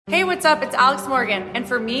Hey, what's up? It's Alex Morgan. And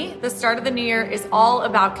for me, the start of the new year is all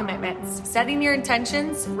about commitments, setting your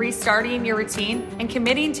intentions, restarting your routine, and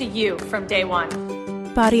committing to you from day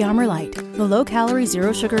one. Body Armor Light, the low-calorie,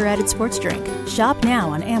 zero-sugar-added sports drink. Shop now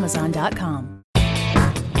on Amazon.com.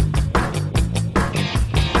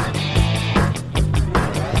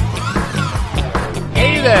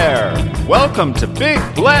 Hey there! Welcome to Big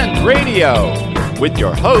Blend Radio with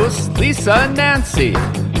your hosts, Lisa and Nancy,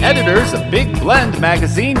 editors of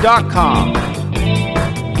BigBlendMagazine.com.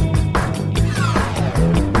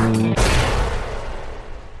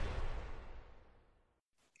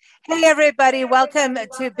 Hey everybody, welcome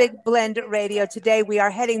to Big Blend Radio. Today we are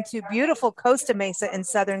heading to beautiful Costa Mesa in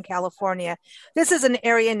Southern California. This is an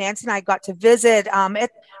area Nancy and I got to visit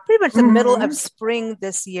at pretty much the middle of spring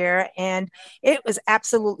this year, and it was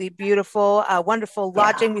absolutely beautiful, wonderful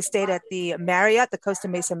lodging. We stayed at the Marriott, the Costa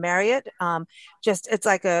Mesa Marriott. It's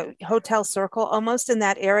like a hotel circle almost in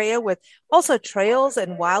that area, with also trails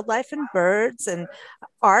and wildlife and birds and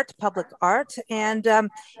art, public art. And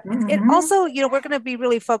it also, we're going to be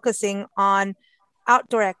really focusing on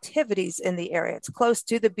outdoor activities in the area. It's close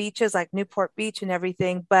to the beaches like Newport Beach and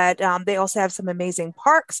everything, but they also have some amazing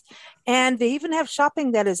parks, and they even have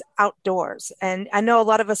shopping that is outdoors. And I know a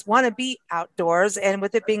lot of us want to be outdoors, and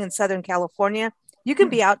with it being in Southern California, you can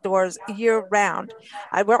be outdoors year round.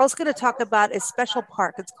 We're also going to talk about a special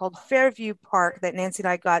park. It's called Fairview Park that Nancy and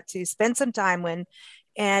I got to spend some time in.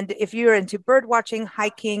 And if you're into bird watching,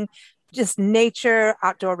 hiking, just nature,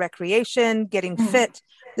 outdoor recreation, getting fit,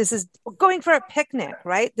 this is going for a picnic,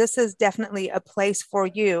 right? This is definitely a place for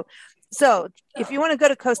you. So if you want to go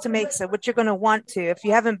to Costa Mesa, which you're going to want to, if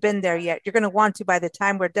you haven't been there yet, you're going to want to by the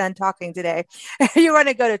time we're done talking today. You want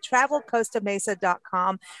to go to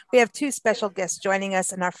travelcostamesa.com. We have two special guests joining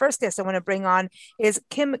us. And our first guest I want to bring on is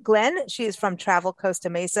Kim Glenn. She is from Travel Costa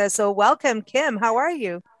Mesa. So welcome, Kim. How are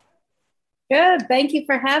you? Good. Thank you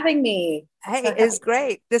for having me. Hey, it's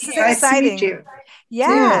great. This is nice exciting. To meet you.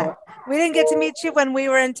 Yeah. We didn't get to meet you when we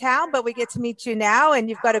were in town, but we get to meet you now. And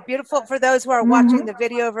you've got a beautiful, for those who are watching the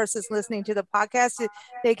video versus listening to the podcast,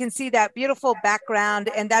 they can see that beautiful background.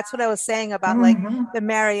 And that's what I was saying about like the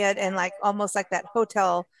Marriott and like almost like that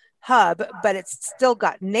hotel hub, but it's still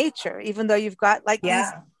got nature, even though you've got like these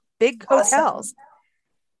big hotels.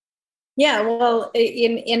 Yeah, well,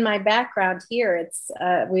 in my background here, it's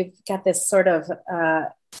we've got this sort of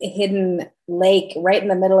hidden lake right in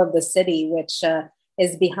the middle of the city, which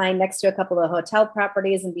is behind, next to a couple of hotel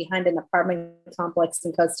properties and behind an apartment complex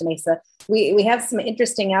in Costa Mesa. We have some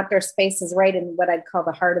interesting outdoor spaces right in what I'd call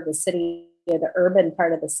the heart of the city, or the urban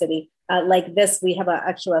part of the city. Like this, we have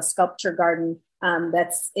actually a sculpture garden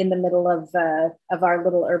that's in the middle of our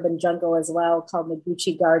little urban jungle as well, called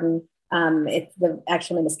Noguchi Garden. It's the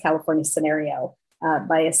actual name is California Scenario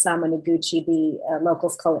by Isamu Noguchi. The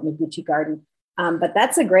locals call it Noguchi Garden. But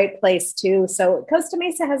that's a great place too. So Costa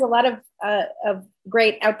Mesa has a lot of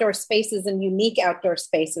great outdoor spaces and unique outdoor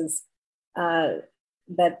spaces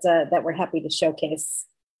that we're happy to showcase.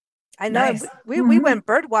 I know. Nice. We went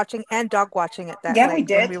bird watching and dog watching at that lake we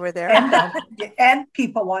did. when we were there. And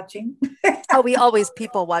people watching. Oh, we always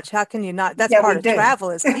people watch. How can you not? That's part of travel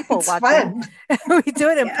is people It's watching. We do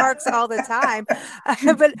it in parks all the time.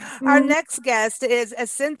 But our next guest is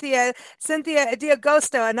Cynthia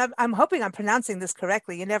D'Agosto, and I'm hoping I'm pronouncing this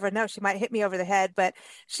correctly. You never know; she might hit me over the head. But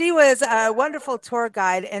she was a wonderful tour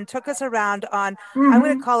guide and took us around on. I'm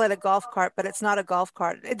going to call it a golf cart, but it's not a golf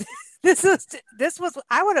cart. This was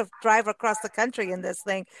I would have drive across the country in this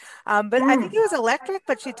thing, but I think it was electric.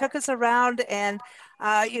 But she took us around, and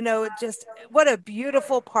just what a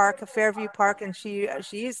beautiful park, Fairview Park, and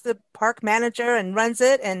she's the park manager and runs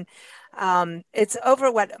it, and it's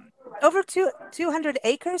over 200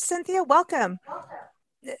 acres. Cynthia, welcome.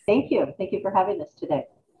 Thank you for having us today.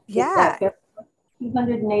 Yeah,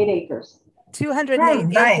 208 acres.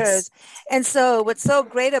 208 acres. And so what's so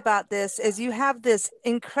great about this is you have this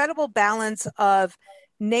incredible balance of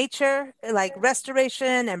nature, like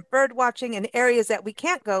restoration and bird watching in areas that we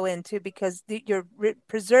can't go into because you're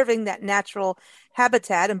preserving that natural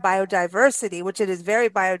habitat and biodiversity, which it is very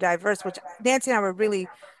biodiverse, which Nancy and I were really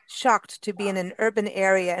shocked to be in an urban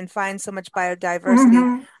area and find so much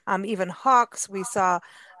biodiversity. Even hawks, we saw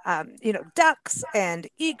ducks and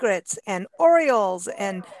egrets and orioles,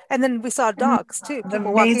 and then we saw dogs too,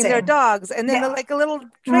 people walking their dogs, and then like a little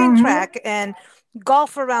train track, and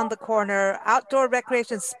golf around the corner, outdoor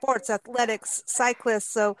recreation, sports, athletics,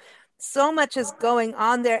 cyclists. So much is going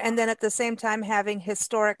on there, and then at the same time having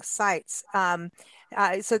historic sites.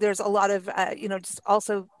 So there's a lot of, just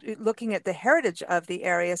also looking at the heritage of the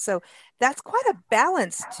area. So that's quite a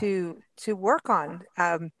balance to work on.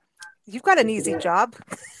 You've got an easy job.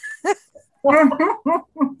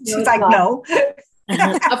 She's like, no.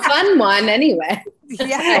 A fun one anyway.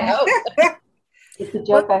 Yeah. It's a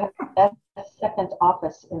joke. I have a second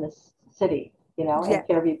office in this city, and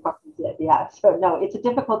Fairview Park is it. Yeah. So no, it's a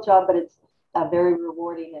difficult job, but it's very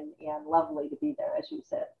rewarding and lovely to be there, as you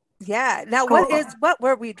said. Yeah. Now, Cool. what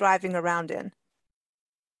were we driving around in?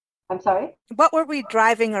 I'm sorry? What were we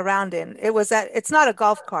driving around in? It's not a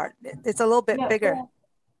golf cart. It's a little bit bigger.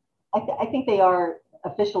 Well, I think they are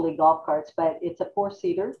officially golf carts, but it's a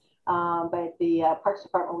 4-seater. But the Parks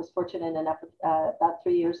Department was fortunate enough about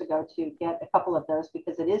 3 years ago to get a couple of those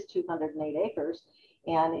because it is 208 acres.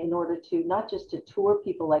 And in order to not just to tour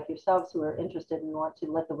people like yourselves who are interested and want to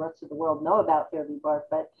let the rest of the world know about Fairview Park,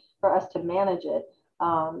 but for us to manage it,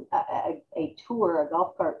 a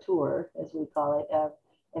golf cart tour, as we call it,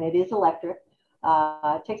 and it is electric.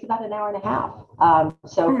 It takes about an hour and a half.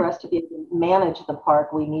 So for us to be able to manage the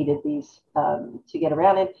park, we needed these to get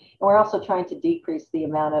around it. And we're also trying to decrease the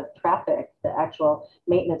amount of traffic, the actual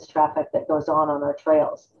maintenance traffic that goes on our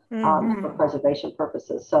trails for preservation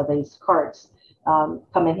purposes. So these carts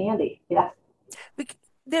come in handy. Yeah.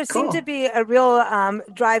 There seemed to be a real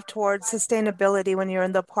drive towards sustainability when you're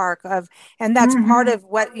in the park and that's part of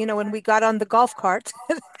what, when we got on the golf cart,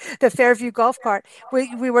 the Fairview golf cart,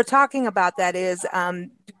 we were talking about that is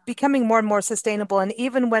becoming more and more sustainable. And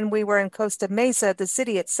even when we were in Costa Mesa, the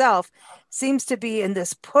city itself seems to be in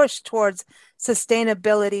this push towards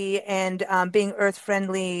sustainability and being earth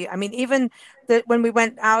friendly. I mean, even when we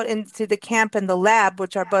went out into the camp and the lab,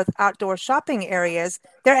 which are both outdoor shopping areas,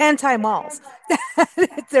 they're anti-malls.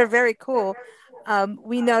 They're very cool.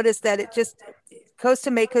 We noticed that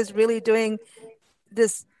Costa Mesa is really doing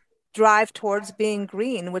this drive towards being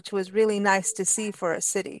green, which was really nice to see for a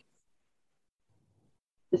city.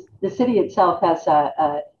 The city itself has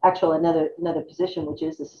actually another position, which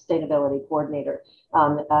is the sustainability coordinator.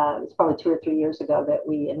 It's probably 2 or 3 years ago that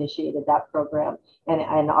we initiated that program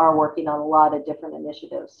and are working on a lot of different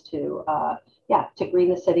initiatives to green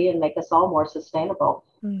the city and make us all more sustainable.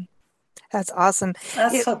 That's awesome.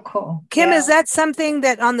 That's so cool. Kim, is that something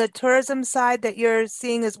that on the tourism side that you're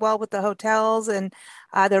seeing as well with the hotels and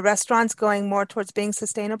the restaurants going more towards being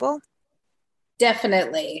sustainable?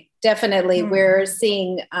 Definitely. We're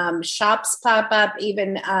seeing shops pop up.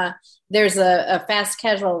 Even there's a fast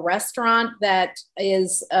casual restaurant that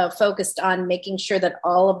is focused on making sure that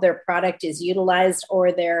all of their product is utilized,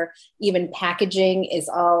 or their even packaging is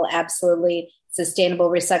all absolutely sustainable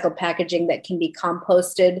recycled packaging that can be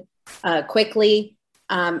composted quickly.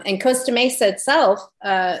 And Costa Mesa itself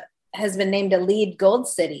has been named a LEED Gold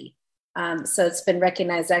City. So it's been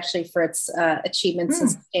recognized actually for its achievements in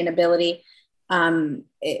sustainability.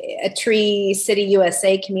 A Tree City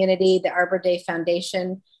USA community, the Arbor Day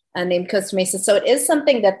Foundation, named Costa Mesa. So it is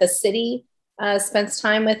something that the city spends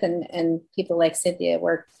time with, and people like Cynthia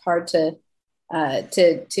work hard to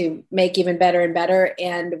make even better and better.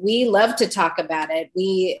 And we love to talk about it.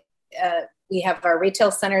 We have our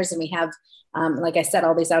retail centers, and we have, like I said,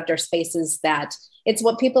 all these outdoor spaces that it's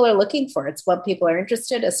what people are looking for. It's what people are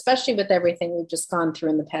interested, especially with everything we've just gone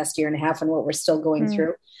through in the past year and a half and what we're still going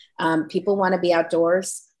through. People want to be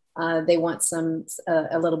outdoors. They want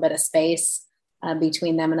a little bit of space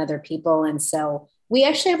between them and other people. And so we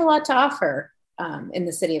actually have a lot to offer in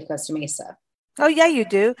the city of Costa Mesa. Oh, yeah, you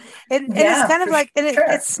do. And it's kind of like,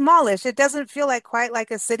 it's smallish. It doesn't feel quite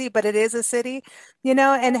like a city, but it is a city,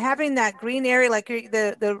 and having that green area, like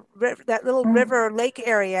that little river or lake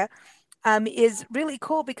area is really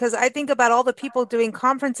cool, because I think about all the people doing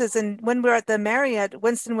conferences. And when we were at the Marriott,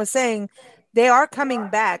 Winston was saying they are coming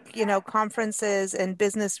back, conferences and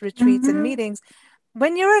business retreats and meetings.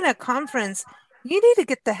 When you're in a conference, you need to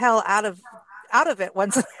get the hell out of it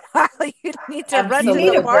once in a while. You need to run to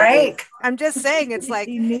the break. I'm just saying, it's like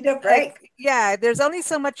you need a break. There's only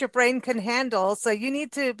so much your brain can handle, so you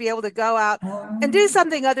need to be able to go out and do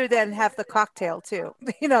something other than have the cocktail too.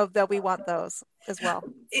 That we want those as well.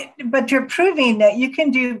 But you're proving that you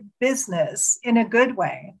can do business in a good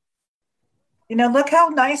way. Look how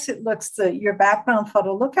nice it looks. Your background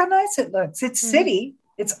photo. Look how nice it looks. It's city.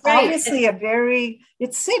 It's obviously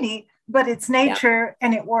it's city, but it's nature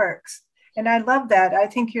and it works. And I love that. I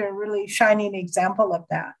think you're a really shining example of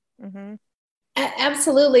that. Mm-hmm.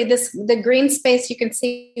 Absolutely. The green space you can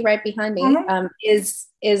see right behind me is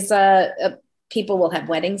people will have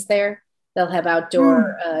weddings there. They'll have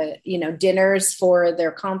outdoor, dinners for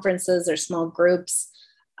their conferences or small groups.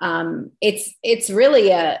 It's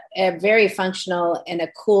really a very functional and a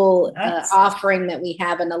cool offering that we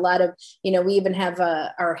have. And a lot of, we even have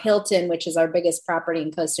our Hilton, which is our biggest property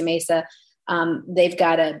in Costa Mesa. They've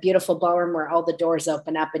got a beautiful ballroom where all the doors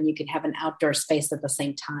open up and you can have an outdoor space at the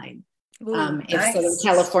same time. if Southern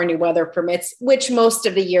California weather permits, which most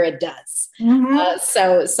of the year it does.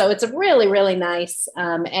 So it's a really, really nice.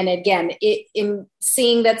 And again, in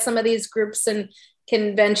seeing that some of these groups and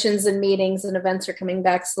conventions and meetings and events are coming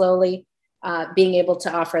back slowly, being able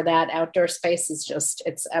to offer that outdoor space is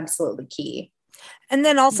it's absolutely key. And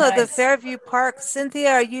then also the Fairview Park.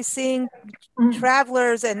 Cynthia, are you seeing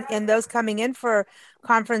travelers and those coming in for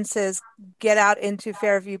conferences get out into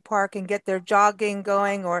Fairview Park and get their jogging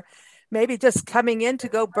going, or maybe just coming in to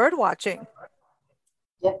go bird watching?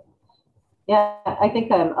 Yeah, I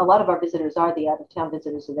think a lot of our visitors are the out-of-town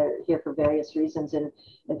visitors, and they're here for various reasons, and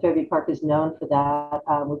Fairview Park is known for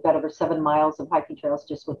that. We've got over 7 miles of hiking trails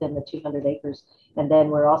just within the 200 acres, and then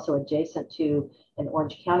we're also adjacent to an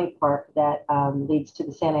Orange County park that leads to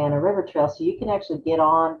the Santa Ana River Trail, so you can actually get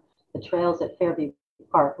on the trails at Fairview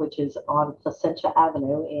Park, which is on Placentia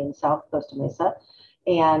Avenue in South Costa Mesa,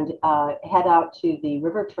 and head out to the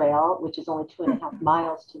River Trail, which is only 2.5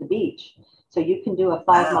 miles to the beach. So you can do a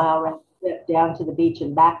 5-mile round trip down to the beach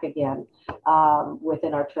and back again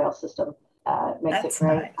within our trail system. Makes it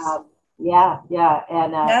great. Nice.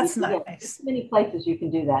 And that's nice. There's many places you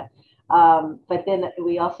can do that. But then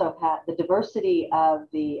we also have the diversity of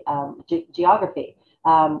the geography.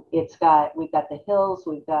 We've got the hills,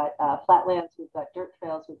 we've got flatlands, we've got dirt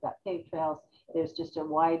trails, we've got paved trails. There's just a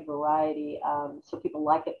wide variety. So people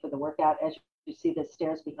like it for the workout. As you see the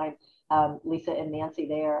stairs behind Lisa and Nancy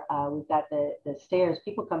there, we've got the stairs.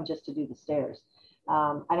 People come just to do the stairs.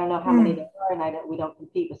 I don't know how many there are, and we don't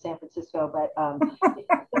compete with San Francisco, but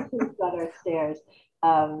we've got our stairs.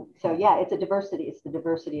 So yeah, it's a diversity. It's the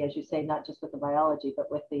diversity, as you say, not just with the biology, but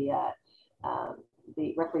with the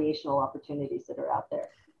recreational opportunities that are out there.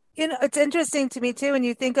 You know, it's interesting to me too when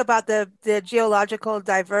you think about the geological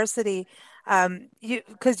diversity.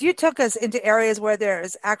 Because you took us into areas where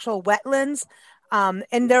there's actual wetlands,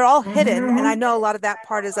 and they're all hidden. And I know a lot of that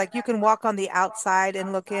part is like you can walk on the outside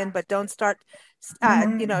and look in, but don't start,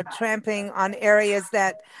 tramping on areas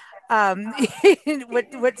that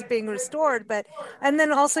what's being restored. And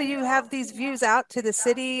then also you have these views out to the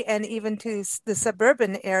city and even to the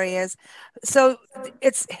suburban areas. So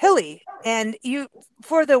it's hilly, and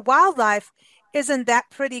for the wildlife, isn't that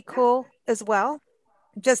pretty cool as well?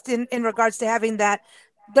 Just in regards to having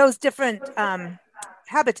those different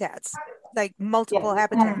habitats, like multiple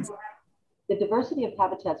habitats. The diversity of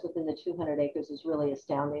habitats within the 200 acres is really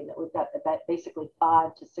astounding. That we've got basically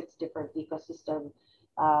 5 to 6 different ecosystem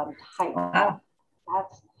type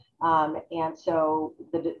habitats, and so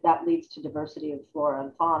that leads to diversity of flora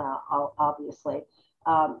and fauna. Obviously,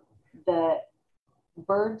 the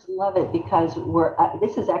birds love it because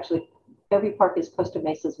this is actually Fairview Park is Costa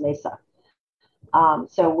Mesa's mesa.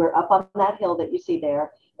 So we're up on that hill that you see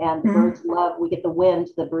there, and the birds love, we get the wind,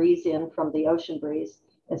 the breeze in from the ocean breeze.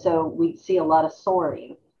 And so we see a lot of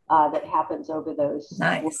soaring that happens over those,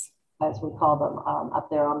 nice, as we call them, up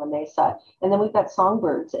there on the mesa. And then we've got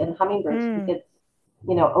songbirds and hummingbirds. We get,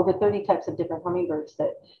 over 30 types of different hummingbirds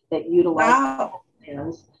that utilize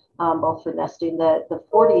lands, both for nesting. The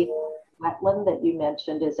 40 wetland that you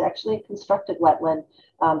mentioned is actually a constructed wetland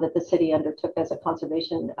that the city undertook as a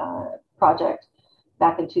conservation project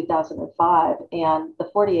back in 2005. And the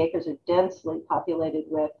 40 acres are densely populated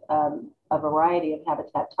with a variety of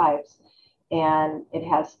habitat types. And it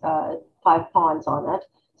has 5 ponds on it.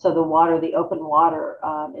 So the open water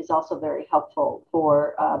is also very helpful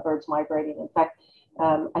for birds migrating. In fact,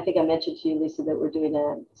 I think I mentioned to you, Lisa, that we're doing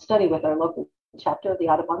a study with our local chapter of the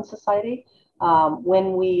Audubon Society.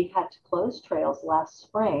 When we had to close trails last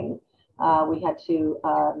spring, we had to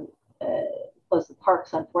close the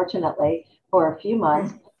parks, unfortunately, for a few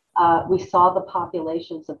months. We saw the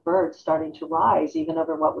populations of birds starting to rise even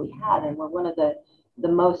over what we had. And we're one of the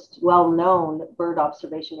most well-known bird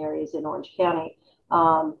observation areas in Orange County.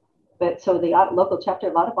 But so the local chapter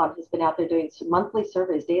of Audubon has been out there doing monthly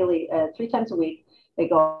surveys daily, 3 times a week. They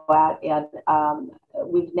go out, and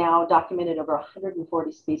we've now documented over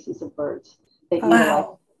 140 species of birds that utilize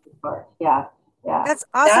the park. Yeah. That's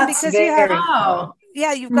awesome. Because you have,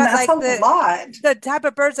 you've got the type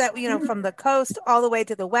of birds that, from the coast all the way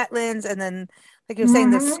to the wetlands, and then, like you're saying,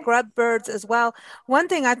 the scrub birds as well. One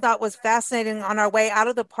thing I thought was fascinating on our way out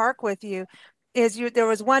of the park with you is there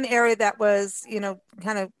was one area that was,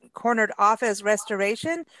 kind of cornered off as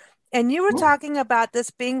restoration. And you were talking about this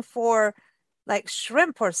being for like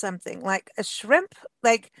shrimp or something, like a shrimp,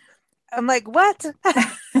 like, I'm like, what?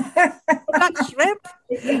 Not shrimp?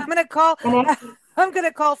 I'm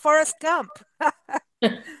gonna call Forrest Gump.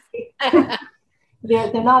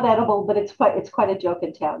 They're not edible, but it's quite a joke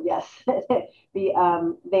in town. Yes, they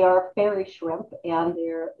are fairy shrimp, and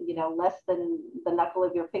they're less than the knuckle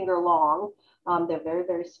of your finger long. They're very,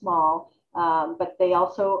 very small, but they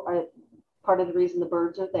also are part of the reason the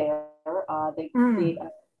birds are there. They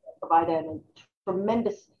provide a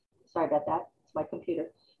tremendous. Sorry about that. It's my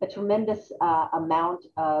computer. A tremendous amount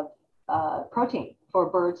of protein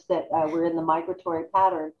for birds that were in the migratory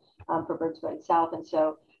pattern for birds going south, and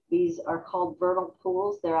so. These are called vernal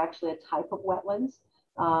pools. They're actually a type of wetlands,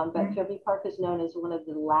 but Fairview Park is known as one of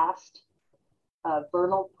the last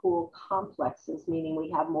vernal pool complexes, meaning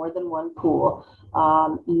we have more than one pool.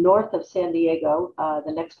 North of San Diego,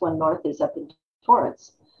 the next one north is up in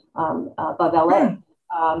Torrance, above LA.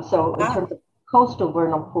 So in terms of coastal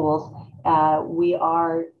vernal pools, we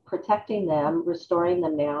are protecting them, restoring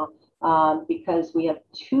them now, because we have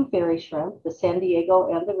two fairy shrimp, the San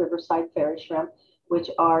Diego and the Riverside fairy shrimp, which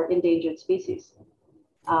are endangered species.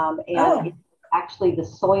 It's actually the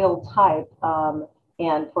soil type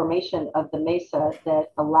and formation of the mesa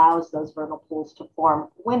that allows those vernal pools to form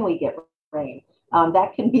when we get rain.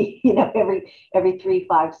 That can be, every 3,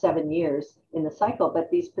 5, 7 years in the cycle, but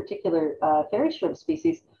these particular fairy shrimp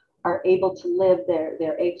species are able to live,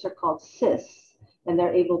 their eggs are called cysts, and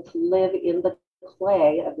they're able to live in the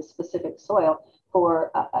clay of the specific soil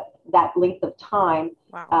for that length of time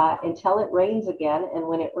until it rains again. And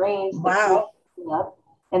when it rains, the pools fill up,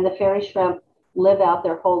 and the fairy shrimp live out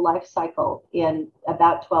their whole life cycle in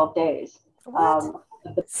about 12 days.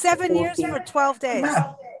 7 years for 12 days.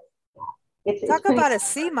 Wow. Talk about a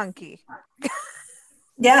sea monkey.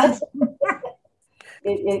 Yeah.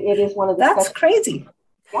 It is one of the That's crazy.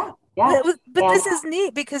 Yeah. Yeah. But this is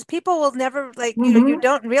neat because people will never you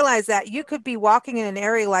don't realize that you could be walking in an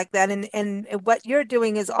area like that. And what you're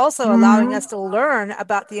doing is also allowing us to learn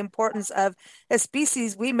about the importance of a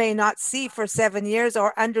species we may not see for 7 years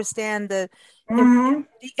or understand the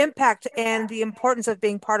impact and the importance of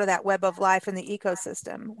being part of that web of life in the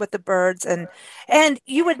ecosystem with the birds. And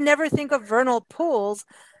you would never think of vernal pools.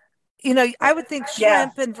 I would think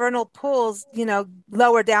shrimp and vernal pools,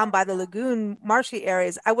 lower down by the lagoon, marshy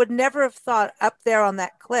areas. I would never have thought up there on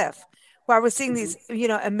that cliff where I was seeing these,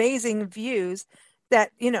 amazing views that,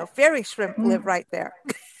 fairy shrimp live right there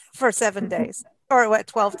for 7 days or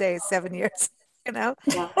 12 days, 7 years,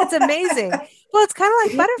 It's amazing. Well, it's kind of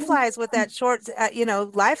like butterflies with that short,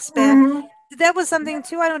 lifespan. That was something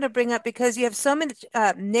too I want to bring up because you have so many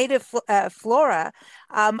native flora.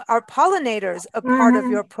 Are pollinators a part of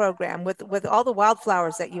your program with all the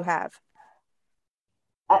wildflowers that you have?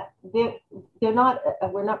 They're not.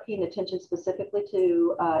 We're not paying attention specifically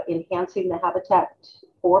to enhancing the habitat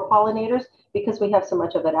for pollinators because we have so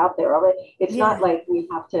much of it out there already. It's not like we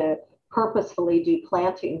have to purposefully do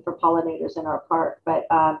planting for pollinators in our park, but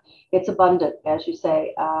it's abundant, as you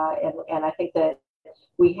say, and I think that.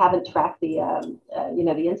 We haven't tracked the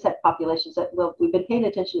insect populations. We've been paying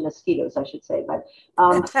attention to mosquitoes, I should say, but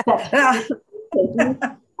I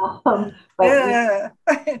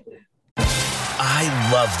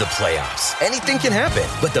love the playoffs. Anything can happen,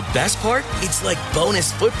 but the best part? It's like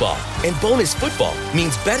bonus football, and bonus football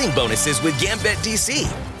means betting bonuses with Gambit DC.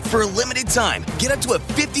 For a limited time, get up to a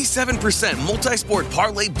 57% multi-sport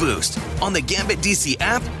parlay boost on the Gambit DC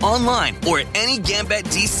app, online, or at any Gambit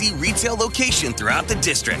DC retail location throughout the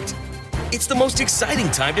district. It's the most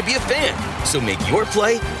exciting time to be a fan, so make your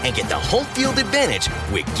play and get the home field advantage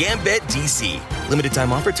with Gambit DC. Limited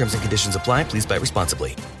time offer, terms and conditions apply. Please buy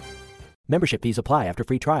responsibly. Membership fees apply after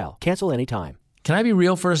free trial. Cancel anytime. Can I be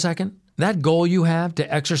real for a second? That goal you have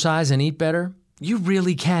to exercise and eat better, you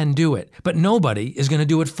really can do it, but nobody is going to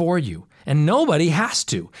do it for you. And nobody has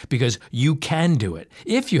to, because you can do it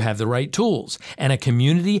if you have the right tools and a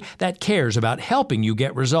community that cares about helping you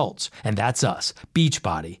get results. And that's us,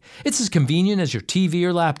 Beachbody. It's as convenient as your TV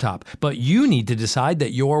or laptop, but you need to decide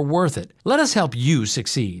that you're worth it. Let us help you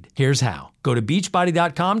succeed. Here's how. Go to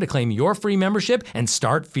beachbody.com to claim your free membership and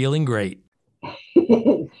start feeling great.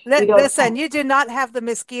 Listen, you do not have the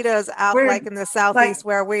mosquitoes out like in the southeast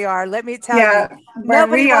where we are. Let me tell you,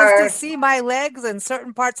 nobody wants to see my legs and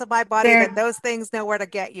certain parts of my body, and those things know where to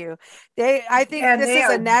get you. I think this is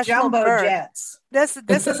a national bird. Jets. This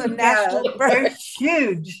is a national bird. They're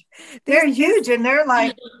huge. They're huge, and they're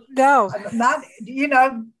like not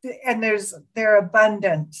and they're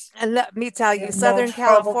abundant. And let me tell you, Southern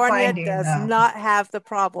California does not have the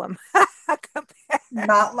problem.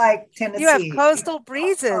 Not like Tennessee. You have coastal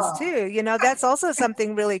breezes too. That's also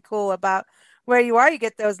something really cool about where you are. You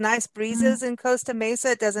get those nice breezes in Costa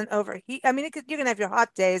Mesa. It doesn't overheat. I mean, you can have your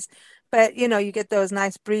hot days, but you get those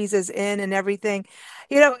nice breezes in and everything.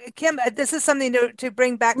 Kim, this is something to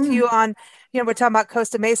bring back to you on, we're talking about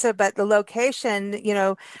Costa Mesa, but the location,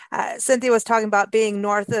 Cynthia was talking about being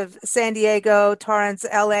north of San Diego, Torrance,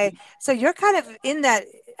 LA. So you're kind of in that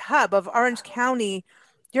hub of Orange County.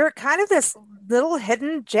 You're kind of this little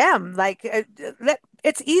hidden gem. Like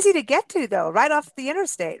it's easy to get to, though, right off the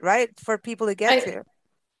interstate, right? For people to get to.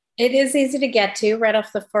 It is easy to get to right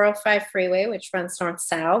off the 405 freeway, which runs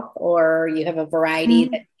north-south, or you have a variety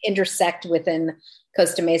that intersect within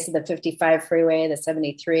Costa Mesa, the 55 freeway, the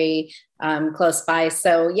 73 close by.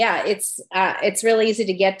 So yeah, it's really easy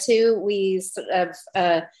to get to. We sort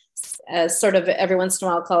of every once in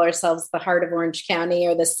a while call ourselves the heart of Orange County,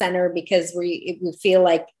 or the center, because we feel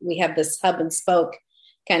like we have this hub and spoke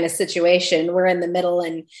kind of situation. We're in the middle,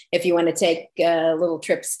 and if you want to take little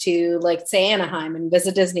trips to, like, say, Anaheim and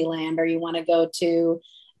visit Disneyland, or you want to go to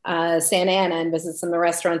Santa Ana and visit some of the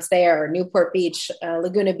restaurants there, or Newport Beach,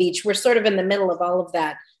 Laguna Beach, we're sort of in the middle of all of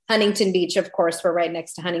that. Huntington Beach, of course, we're right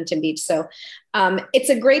next to Huntington Beach. So it's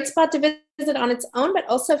a great spot to visit on its own, but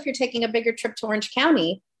also if you're taking a bigger trip to Orange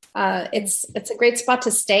County, it's a great spot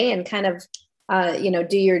to stay and kind of,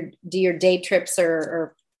 do your day trips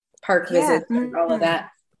or park visits and all of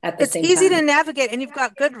that at the same time. It's easy to navigate, and you've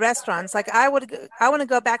got good restaurants. Like I want to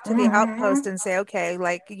go back to the Outpost and say, okay,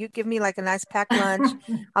 like you give me like a nice packed lunch.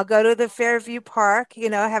 I'll go to the Fairview Park,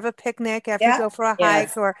 have a picnic after you go for a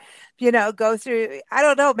hike, or, go through, I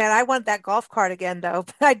don't know, man, I want that golf cart again though,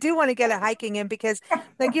 but I do want to get a hiking in, because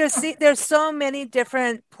like there's so many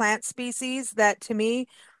different plant species that, to me,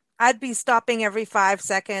 I'd be stopping every 5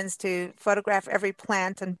 seconds to photograph every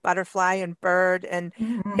plant and butterfly and bird. And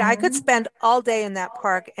I could spend all day in that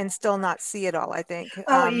park and still not see it all, I think.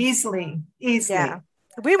 Easily. Yeah.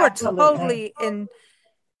 We were totally in,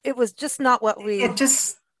 it was just not what we...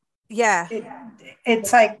 It's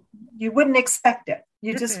like you wouldn't expect it.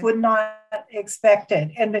 You just would not expect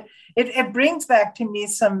it. And it brings back to me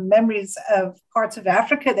some memories of parts of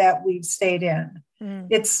Africa that we've stayed in.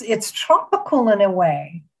 It's tropical in a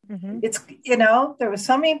way. It's, there were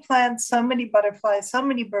so many plants, so many butterflies, so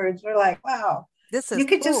many birds. We're like, wow, you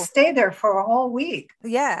could just stay there for a whole week.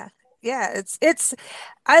 Yeah. I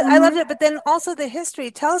loved it. But then also the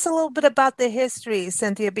history. Tell us a little bit about the history,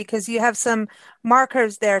 Cynthia, because you have some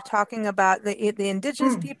markers there talking about the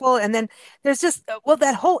indigenous people. And then there's just,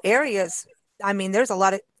 that whole area's, there's a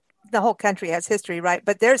lot of, the whole country has history, right?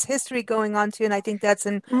 But there's history going on too. And I think that's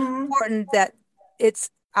important that it's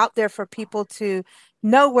out there for people to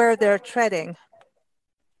know where they're treading.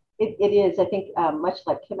 It is. I think much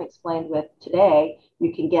like Kim explained with today,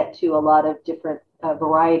 you can get to a lot of different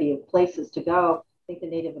variety of places to go. I think the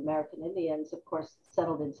Native American Indians, of course,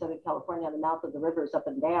 settled in Southern California on the mouth of the rivers up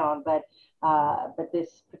and down, but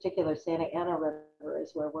this particular Santa Ana River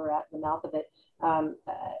is where we're at, the mouth of it.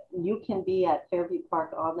 You can be at Fairview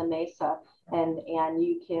Park on the Mesa, and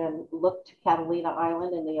you can look to Catalina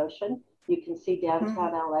Island in the ocean. You can see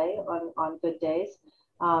downtown LA on good days.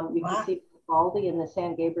 You can see Baldy in the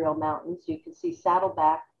San Gabriel Mountains. You can see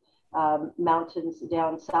Saddleback Mountains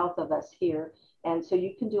down south of us here. And so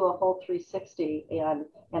you can do a whole 360 and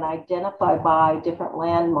identify by different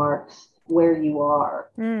landmarks where you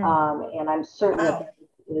are. And I'm certain that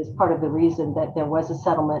is part of the reason that there was a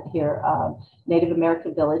settlement here. Native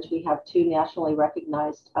American Village, we have 2 nationally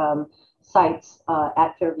recognized sites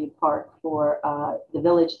at Fairview Park for the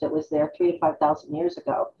village that was there 3,000 to 5,000 years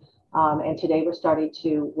ago. And today we're starting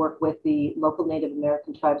to work with the local Native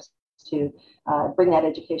American tribes to bring that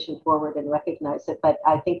education forward and recognize it. But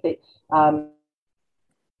I think that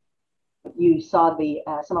you saw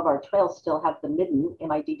some of our trails still have the midden,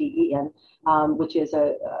 MIDDEN, which is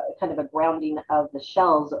a kind of a grounding of the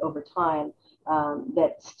shells over time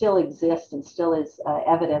that still exists and still is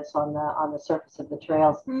evidence on the surface of the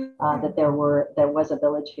trails that there was a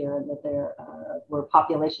village here and that there were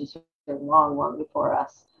populations here long before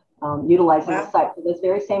us, utilizing the site for those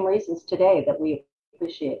very same reasons today that we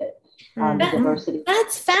appreciate it. The diversity.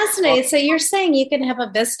 That's fascinating. So you're saying you can have a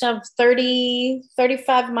vista of 30,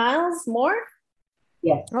 35 miles more?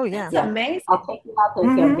 Yes. Oh, yeah. That's amazing. I'll take you out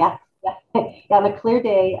there again. Yeah. On a clear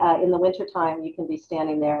day in the wintertime, you can be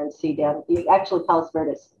standing there and see down. Actually, Palos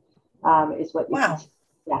Verdes is what you can see.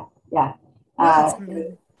 Yeah.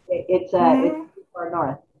 It's too far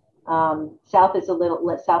north. South is a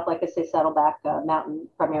little south, like I say, Saddleback Mountain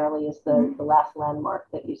primarily is the last landmark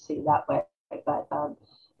that you see that way. But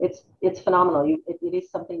it's phenomenal. It is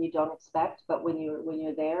something you don't expect, but when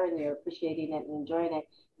you're there and you're appreciating it and enjoying it,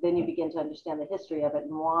 then you begin to understand the history of it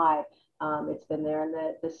and why It's been there, and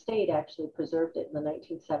the state actually preserved it in the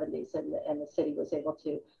 1970s, and the city was able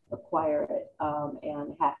to acquire it,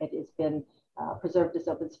 and it has been preserved as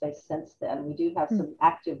open space since then. We do have some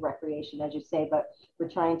active recreation, as you say, but we're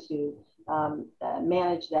trying to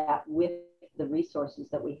manage that with the resources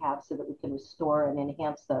that we have so that we can restore and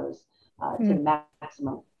enhance those to the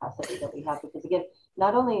maximum capacity that we have. Because again,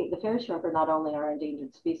 not only the fairy shrimp are not only our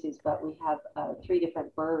endangered species, but we have 3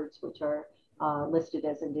 different birds which are listed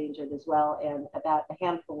as endangered as well, and about a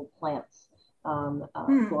handful of plants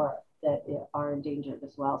flora that are endangered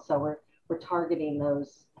as well. So we're targeting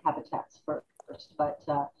those habitats first. But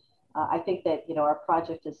I think that our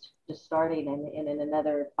project is just starting, and in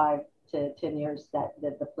another 5 to 10 years that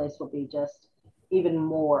the place will be just even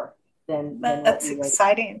more than that's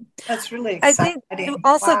exciting. That's really exciting. I think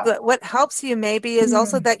also what helps you maybe is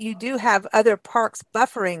also that you do have other parks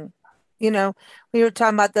buffering. We were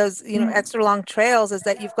talking about those, extra long trails, is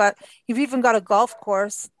that you've even got a golf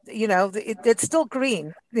course, it's still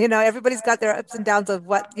green, everybody's got their ups and downs of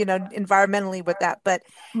what, environmentally with that, but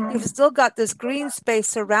you've still got this green space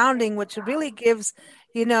surrounding, which really gives,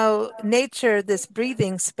 nature this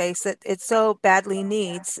breathing space that it so badly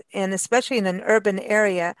needs. And especially in an urban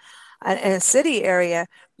area, in a city area,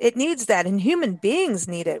 it needs that, and human beings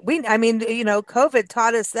need it. COVID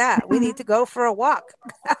taught us that we need to go for a walk.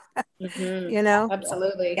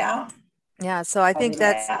 Absolutely. Yeah. So I think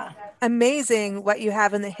that's amazing what you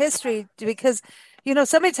have in the history, because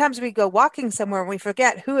so many times we go walking somewhere and we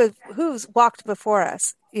forget who's walked before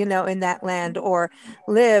us, in that land, or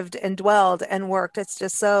lived and dwelled and worked. It's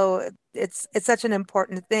just it's such an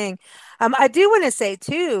important thing. I do want to say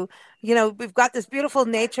too, we've got this beautiful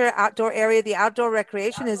nature outdoor area. The outdoor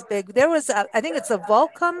recreation is big. There was, I think it's a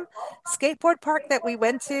Volcom skateboard park that we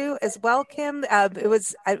went to as well, Kim. It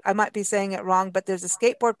was, I might be saying it wrong, but there's a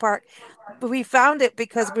skateboard park. But we found it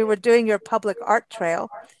because we were doing your public art trail.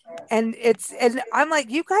 And I'm like,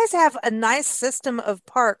 you guys have a nice system of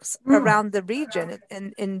parks around the region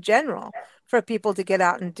in general for people to get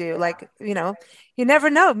out and do. Like, you never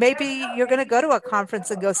know. Maybe you're going to go to a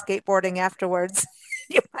conference and go skateboarding afterwards.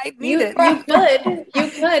 You might need it. You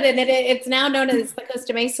could. And it's now known as the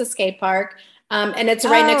Costa Mesa Skate Park. And it's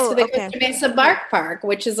right next to the Costa Mesa Bark Park,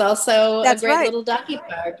 which is also a great little doggy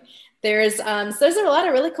park. There's so there's a lot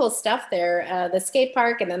of really cool stuff there. The skate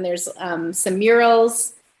park, and then there's some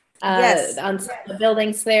murals on some of the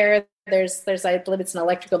buildings there. There's I believe it's an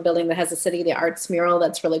electrical building that has a City of the Arts mural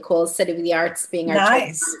that's really cool. City of the Arts being our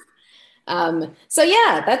nice. So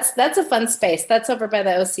yeah, that's a fun space. That's over by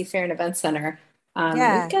the OC Fair and Event Center.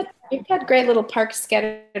 We've got great little parks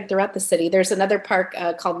scattered throughout the city. There's another park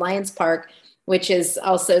called Lions Park, which is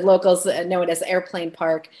also locals know it as Airplane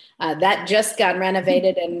Park. That just got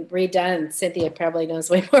renovated and redone. Cynthia probably knows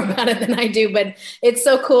way more about it than I do, but it's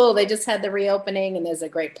so cool. They just had the reopening, and there's a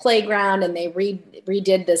great playground, and they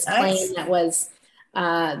redid this plane that was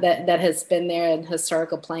that has been there, an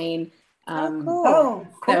historical plane. Cool.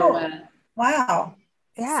 So, wow.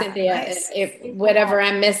 Yeah, Cynthia, if whatever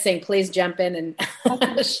I'm missing, please jump in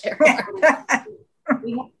and share more.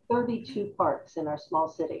 We have 32 parks in our small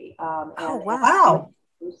city. Wow.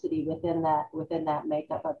 Diversity within that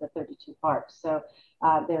makeup of the 32 parks. So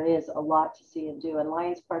there is a lot to see and do. And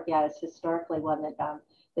Lions Park, is historically one that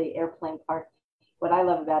the Airplane Park. What I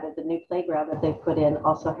love about it, the new playground that they've put in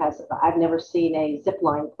also has, I've never seen a zip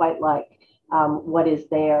line quite like what is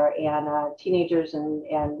there, and teenagers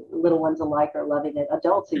and little ones alike are loving it.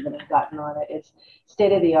 Adults even have gotten on it. It's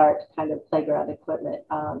state-of-the-art kind of playground equipment.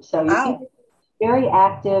 So you can very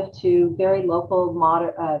active to very local,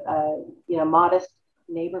 modest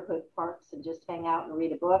neighborhood parks, and just hang out and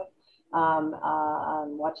read a book,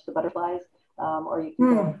 watch the butterflies, or you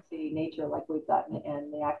can go and see nature like we've got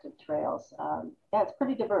and the active trails. It's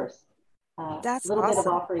pretty diverse. That's a little awesome. bit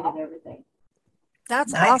of offering of everything.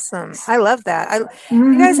 That's awesome. I love that.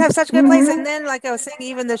 You guys have such a good place. And then, like I was saying,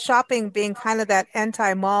 even the shopping being kind of that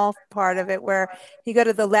anti-mall part of it, where you go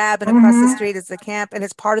to the lab and across the street is the camp, and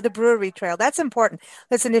it's part of the brewery trail. That's important.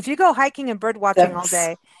 Listen, if you go hiking and bird watching all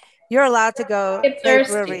day, you're allowed to go to the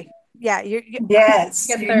brewery. Yeah, yes,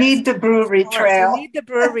 you need the brewery trail. You need the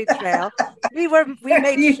brewery trail. We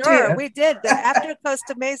made sure we did after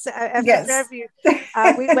Costa Mesa, after Fairview,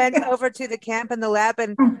 we went over to the camp and the lab,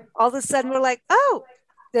 and all of a sudden we're like, oh,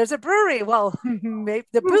 there's a brewery. Well, maybe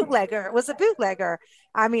the bootlegger was a bootlegger.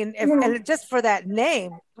 I mean, and just for that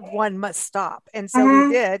name, one must stop, and so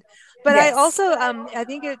we did. But I also, I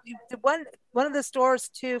think one of the stores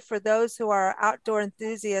too, for those who are outdoor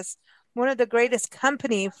enthusiasts, one of the greatest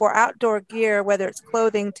company for outdoor gear, whether it's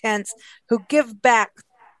clothing, tents, who give back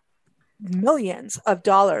millions of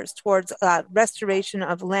dollars towards restoration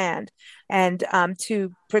of land and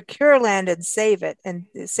to procure land and save it and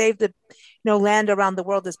save the land around the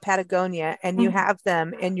world is Patagonia, and you have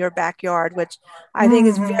them in your backyard, which I think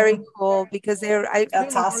is very cool because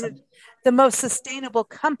that's awesome. The most sustainable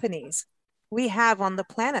companies we have on the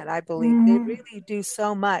planet, I believe. They really do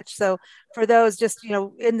so much. So for those just,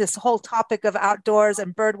 in this whole topic of outdoors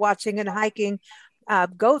and bird watching and hiking,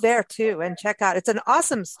 go there too and check out. It's an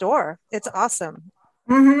awesome store. It's awesome.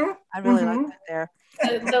 I really like it there.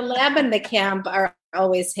 The lab and the camp are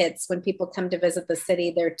always hits when people come to visit the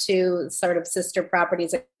city. They're two sort of sister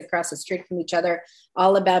properties across the street from each other,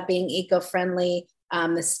 all about being eco-friendly.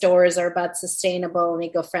 The stores are about sustainable and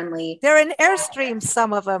eco-friendly. They're in Airstream,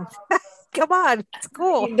 some of them. Come on, it's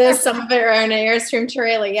cool. There's some of it are in an Airstream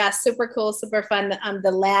trailer. Yeah, super cool, super fun.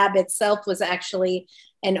 The lab itself was actually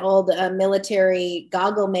an old military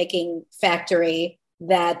goggle making factory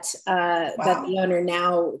that that the owner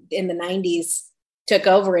now in the 90s took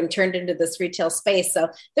over and turned into this retail space. So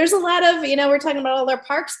there's a lot of, we're talking about all our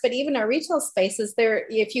parks, but even our retail spaces there,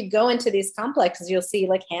 if you go into these complexes, you'll see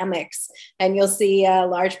like hammocks and you'll see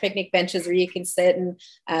large picnic benches where you can sit and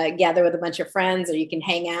gather with a bunch of friends, or you can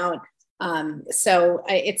hang out. So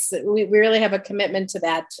we really have a commitment to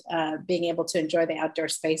that, being able to enjoy the outdoor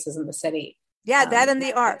spaces in the city. Yeah, that and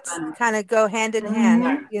the arts kind of go hand in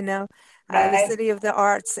hand, the city of the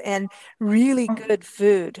arts and really good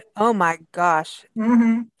food. Oh my gosh.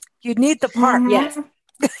 You need the park. Yes.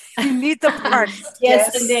 You need the park.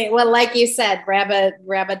 Yes, indeed. Well, like you said, grab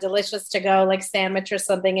a delicious to go like sandwich or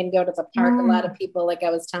something and go to the park. A lot of people, like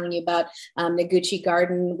I was telling you about, Noguchi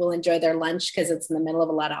Garden will enjoy their lunch because it's in the middle of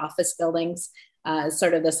a lot of office buildings.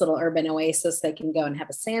 Sort of this little urban oasis. They can go and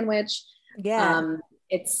have a sandwich. Yeah.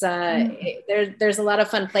 It's there's a lot of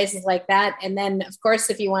fun places like that. And then of course,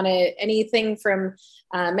 if you want anything from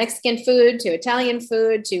Mexican food to Italian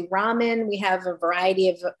food to ramen, we have a variety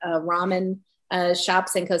of ramen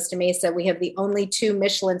shops in Costa Mesa. We have the only 2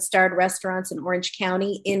 Michelin starred restaurants in Orange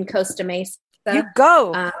County in Costa Mesa. You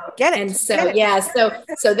go get it. And so,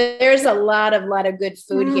 so there's a lot of good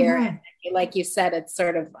food here. And like you said, it's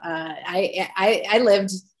sort of, I lived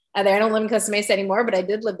there. I don't live in Costa Mesa anymore, but I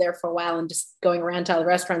did live there for a while and just going around to all the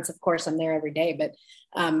restaurants. Of course, I'm there every day, but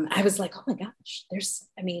I was like, oh my gosh, there's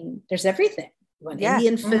everything. You want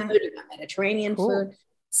Indian food, you want Mediterranean food.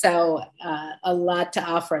 So a lot to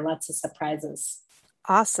offer, lots of surprises.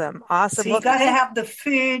 Awesome. So you got to have the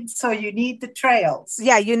food, so you need the trails.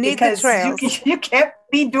 Yeah, you need the trails. You can't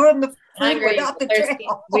be doing the food without the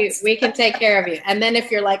trails. We can take care of you. And then if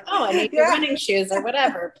you're like, oh, I need your running shoes or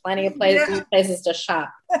whatever, plenty of places to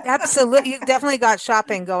shop. Absolutely. You definitely got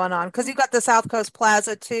shopping going on because you got the South Coast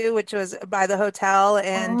Plaza too, which was by the hotel.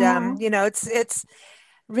 And, it's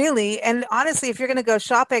really, and honestly, if you're going to go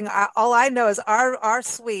shopping, all I know is our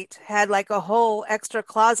suite had like a whole extra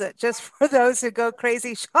closet just for those who go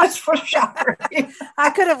crazy shopping. Just for shopping. I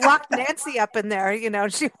could have locked Nancy up in there,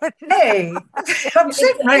 she wouldn't. Hey, I'm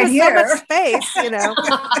sitting right here. So much space,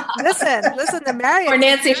 Listen to Marion. Or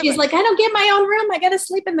Nancy, she's like, I don't get my own room. I got to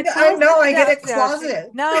sleep in the closet. I know, I get a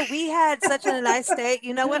closet. No, we had such a nice day.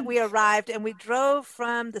 You know what? We arrived and we drove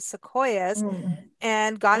from the Sequoias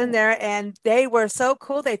and got in there, and they were so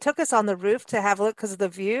cool. They took us on the roof to have a look because of the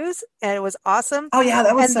views, and it was awesome. Oh yeah,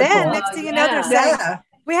 that was and so then cool. Next thing you know, they're saying,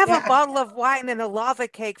 we have a bottle of wine and a lava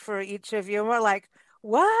cake for each of you. And we're like,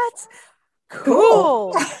 what?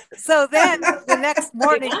 Cool. So then the next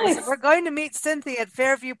morning, we're going to meet Cynthia at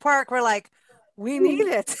Fairview Park. We're like, we need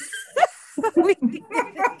it. We needed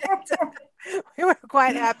it. We were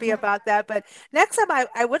quite happy about that. But next time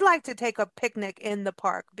I would like to take a picnic in the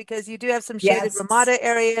park because you do have some shaded Ramada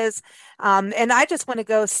areas. And I just want to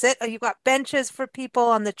go sit. You've got benches for people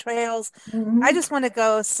on the trails. I just want to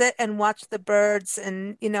go sit and watch the birds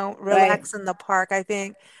and, relax in the park. I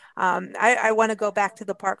think I want to go back to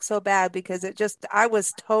the park so bad because I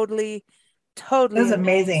was totally it was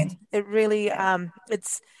amazing. It really,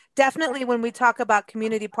 it's definitely when we talk about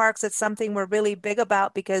community parks, it's something we're really big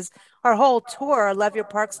about because our whole tour, our Love Your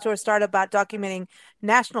Parks tour, started about documenting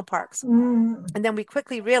national parks. And then we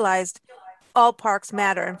quickly realized all parks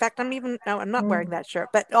matter. In fact, I'm not wearing that shirt,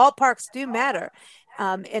 but all parks do matter.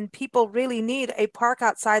 And people really need a park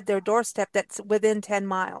outside their doorstep that's within 10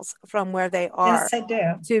 miles from where they are. Yes, I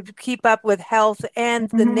do. To keep up with health, and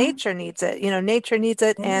the nature needs it. Nature needs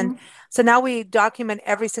it. And so now we document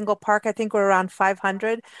every single park. I think we're around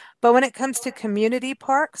 500. But when it comes to community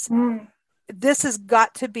parks, this has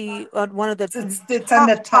got to be on one of the it's on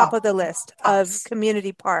the top of the list of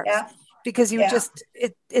community parks. Because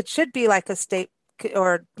it should be like a state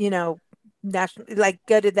or, national, like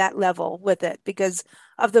go to that level with it because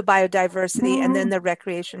of the biodiversity and then the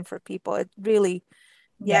recreation for people. It really,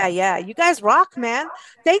 yeah. You guys rock, man.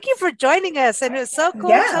 Thank you for joining us. And it was so cool.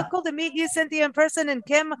 So cool to meet you, Cynthia, in person. And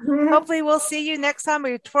Kim, hopefully we'll see you next time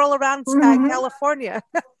we twirl around California.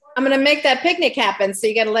 I'm going to make that picnic happen. So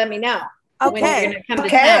you got to let me know. Okay. When you're going to come to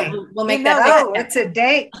town. We'll make that happen. Oh, it's a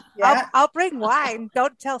date. Yeah. I'll bring wine.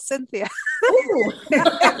 Don't tell Cynthia.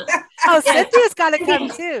 Cynthia's got to come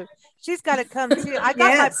too. She's got to come too. I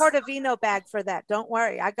got my Portofino bag for that. Don't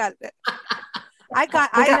worry. I know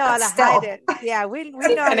how to hide it. Yeah, we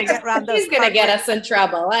know how to get around those. He's going to get us in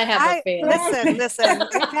trouble. I have a feeling. Listen.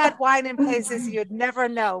 We've had wine in places you'd never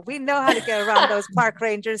know. We know how to get around those park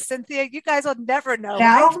rangers. Cynthia, you guys will never know.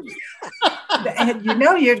 Now, and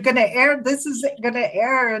you're going to air. This is going to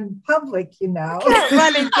air in public. You can't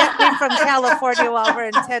run and get me from California while we're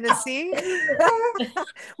in Tennessee.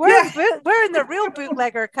 We're in the real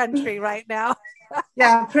bootlegger country right now.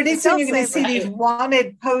 Yeah, pretty soon you're going to see these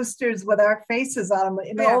wanted posters with our faces on them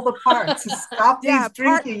in all the parks. Stop these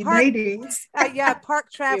drinking ladies.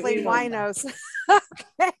 Park traveling winos.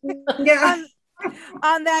 Okay. Yeah.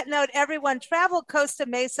 On that note, everyone,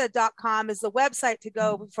 travelcostamesa.com is the website to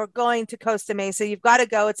go for going to Costa Mesa. You've got to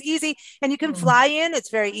go. It's easy, and you can fly in. It's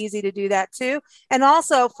very easy to do that too. And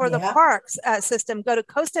also for the parks system, go to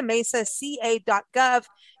CostaMesaCA.gov,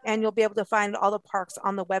 and you'll be able to find all the parks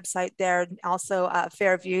on the website there, and also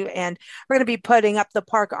Fairview. And we're going to be putting up the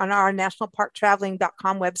park on our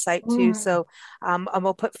nationalparktraveling.com website too. So and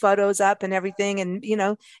we'll put photos up and everything. And,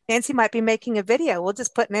 Nancy might be making a video. We'll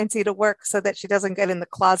just put Nancy to work so that she doesn't get in the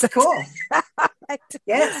closet. Cool.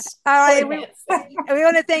 Yes. All right. We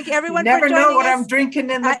want to thank everyone for joining us. You never know what I'm drinking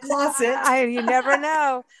in the closet. You never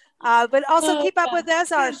know. But also keep up with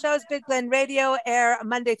us. Our shows, Big Blend Radio, air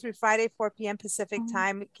Monday through Friday, 4 p.m. Pacific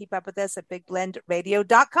time. Keep up with us at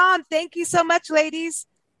bigblendradio.com. Thank you so much, ladies.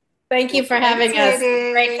 Thank you for having us.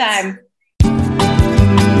 Great time.